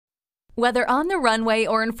Whether on the runway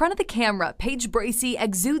or in front of the camera, Paige Breci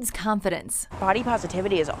exudes confidence. Body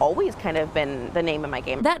positivity has always kind of been the name of my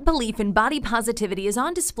game. That belief in body positivity is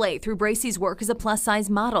on display through Breci's work as a plus-size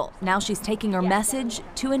model. Now she's taking her message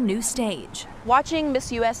to a new stage. Watching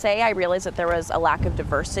Miss USA, I realized that there was a lack of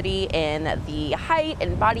diversity in the height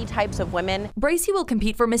and body types of women. Breci will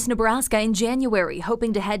compete for Miss Nebraska in January,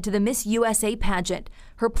 hoping to head to the Miss USA pageant.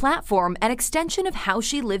 Her platform, an extension of how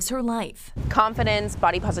she lives her life. Confidence,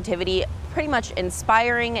 body positivity, pretty much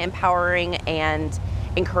inspiring, empowering, and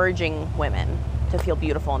encouraging women to feel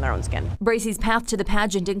beautiful in their own skin. Breci's path to the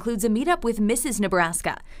pageant includes a meetup with Mrs.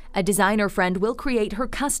 Nebraska. A designer friend will create her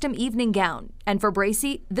custom evening gown. And for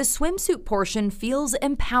Breci, the swimsuit portion feels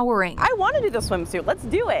empowering. I want to do the swimsuit. Let's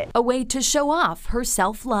do it. A way to show off her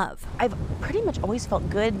self-love. I've pretty much always felt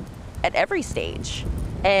good at every stage.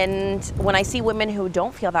 And when I see women who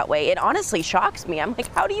don't feel that way, it honestly shocks me. I'm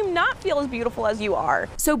like, how do you not feel as beautiful as you are?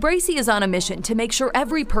 So Breci is on a mission to make sure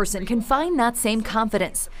every person can find that same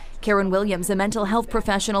confidence. Karen Williams, a mental health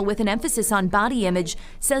professional with an emphasis on body image,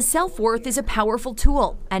 says self-worth is a powerful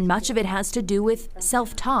tool, and much of it has to do with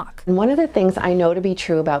self-talk. One of the things I know to be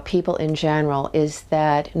true about people in general is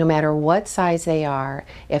that no matter what size they are,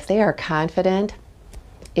 if they are confident,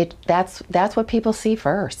 that's what people see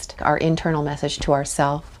first. Our internal message to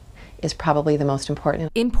ourselves is probably the most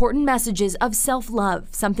important. Important messages of self-love,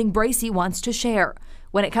 something Breci wants to share.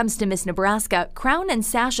 When it comes to Miss Nebraska, crown and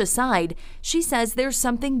sash aside, she says there's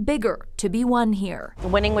something bigger to be won here.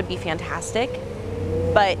 Winning would be fantastic,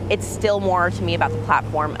 but it's still more to me about the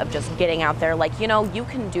platform of just getting out there like, you know, you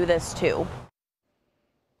can do this too.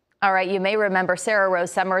 All right, you may remember Sarah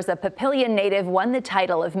Rose Summers, a Papillion native, won the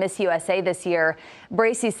title of Miss USA this year.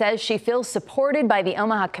 Breci says she feels supported by the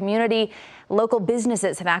Omaha community. Local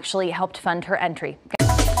businesses have actually helped fund her entry.